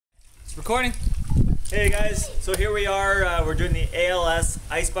It's recording. Hey guys, so here we are, we're doing the Als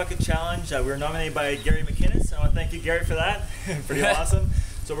Ice Bucket Challenge. We were nominated by Gary McInnes. I want to thank you, Gary, for that. Pretty awesome.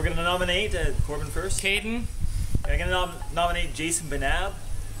 So we're going to nominate Corbin first. Caden. I'm going to nominate Jason Benab.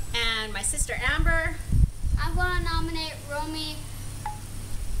 And my sister Amber. I'm going to nominate Romy.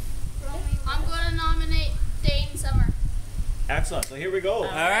 I'm going to nominate Dane Summer. Excellent. So here we go. All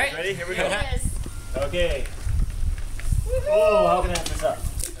right. Ready? Here we go. Yes. Okay. Oh, how can I have this up?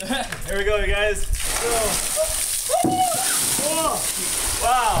 Here we go, you guys. Whoa.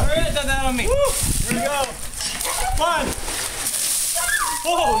 Wow. Hurry, done that on me. Woo. Here we go. Fun.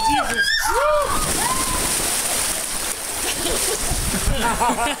 Oh, Jesus.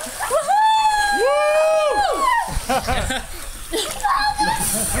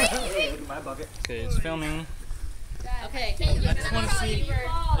 Look at my bucket. Okay, it's filming. Okay.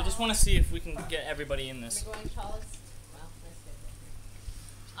 I just want to see if we can get everybody in this.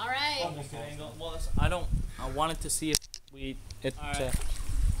 All right. I wanted to see if we.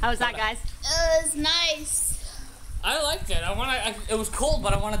 How was that, guys? It was nice. I liked it. It was cold,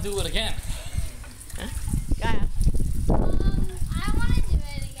 but I want to do it again. Gaia. I want to do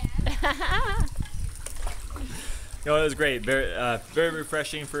it again. You know, it was great. Very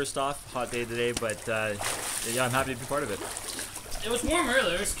refreshing. First off, hot day today, but yeah, I'm happy to be part of it. It was warm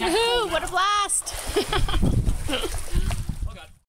earlier. It was kind of cold. What a blast!